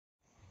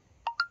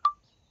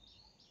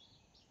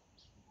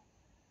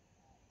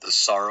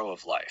Sorrow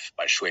of Life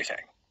by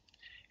Xuefeng.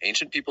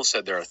 Ancient people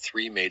said there are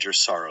three major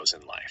sorrows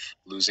in life: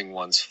 losing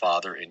one's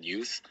father in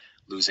youth,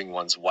 losing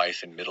one's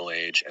wife in middle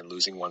age, and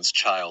losing one's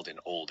child in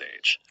old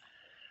age.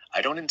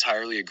 I don't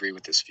entirely agree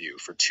with this view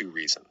for two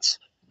reasons.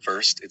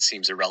 First, it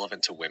seems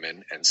irrelevant to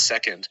women, and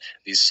second,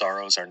 these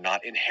sorrows are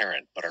not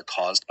inherent but are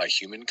caused by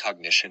human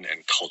cognition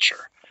and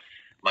culture.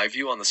 My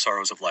view on the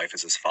sorrows of life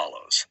is as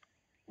follows.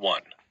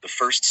 1. The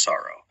first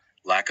sorrow,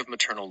 lack of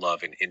maternal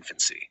love in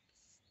infancy.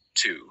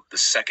 2. The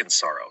second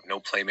sorrow, no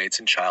playmates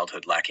in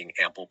childhood, lacking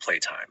ample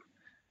playtime.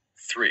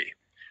 3.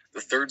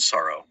 The third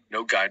sorrow,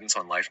 no guidance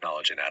on life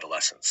knowledge in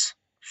adolescence.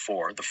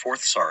 4. The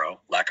fourth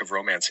sorrow, lack of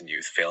romance in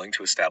youth, failing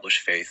to establish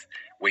faith,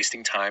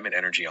 wasting time and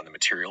energy on the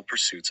material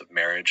pursuits of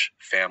marriage,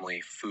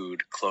 family,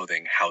 food,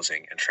 clothing,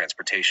 housing, and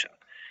transportation.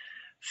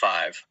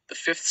 5. The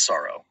fifth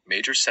sorrow,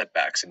 major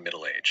setbacks in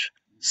middle age.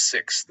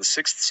 6. The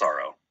sixth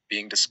sorrow,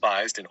 being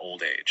despised in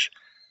old age.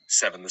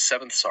 7. The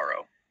seventh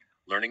sorrow,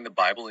 learning the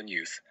Bible in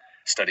youth,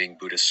 studying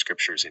Buddhist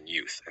scriptures in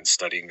youth, and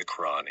studying the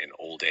Quran in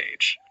old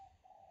age.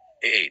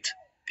 8.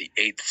 The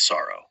eighth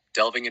sorrow,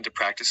 delving into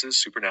practices,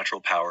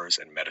 supernatural powers,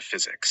 and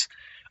metaphysics.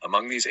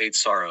 Among these 8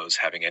 sorrows,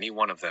 having any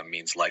one of them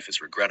means life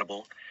is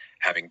regrettable.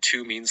 Having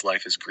 2 means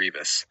life is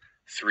grievous.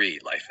 3.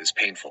 Life is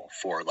painful.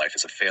 4. Life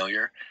is a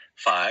failure.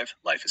 5.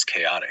 Life is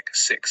chaotic.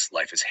 6.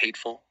 Life is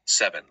hateful.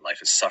 7.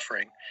 Life is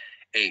suffering.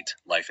 8.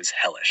 Life is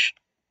hellish.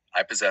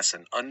 I possess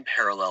an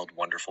unparalleled,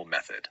 wonderful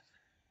method.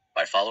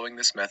 By following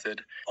this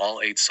method,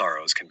 all 8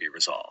 sorrows can be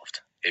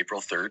resolved.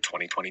 April 3rd,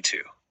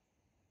 2022.